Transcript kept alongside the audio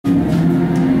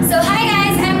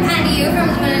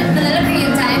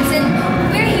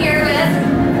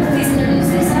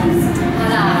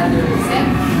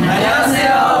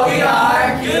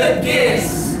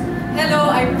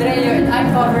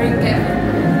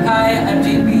I'm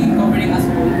JP, covering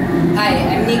Aspo. Hi,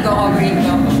 I'm Nico, covering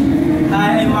Yoko.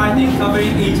 Hi, I'm Martin,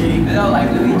 covering AJ. Hello,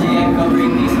 I'm Luigi, I'm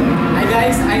covering Jason. Hi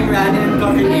guys, I'm Ryan,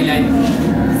 covering Eli.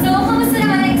 So, kamusta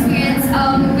naman ang experience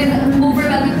with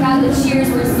overwhelming crowd? The cheers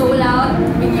were so loud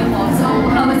in your hall. So,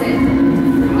 how was it?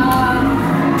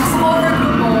 Sa cover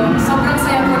group ko, sobrang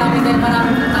saya po namin dahil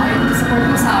maraming po tayo yung support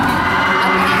po sa amin.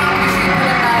 At nakaka-appreciate po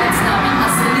ng talents namin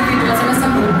as individuals and as a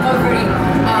group covering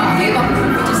K-pop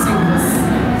group, which is Qute-Kiss.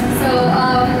 So,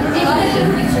 any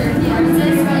future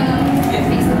performances from your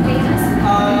Facebook pages?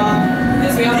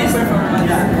 Yes, we have a performance.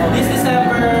 This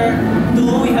December 2,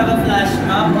 we have a flash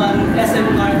mob on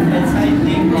SM North Edside.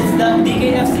 It's the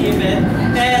DKFC event.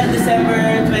 And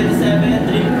December 27,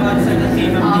 dream concert at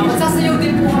K-pop. Magsasayaw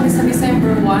din po kami sa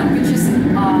December 1, which is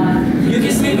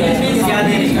Qute-Kiss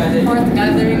gathering. fourth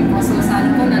gathering po. So,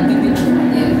 sana po nandun din po.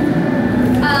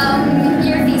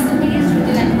 Your Facebook page, would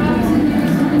you like to promote your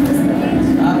Facebook page?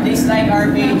 Please like our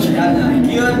page at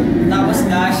Qute, tapos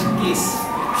dash Kiss.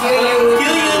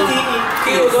 Q-U-T-E. Q,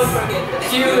 don't forget.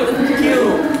 Q.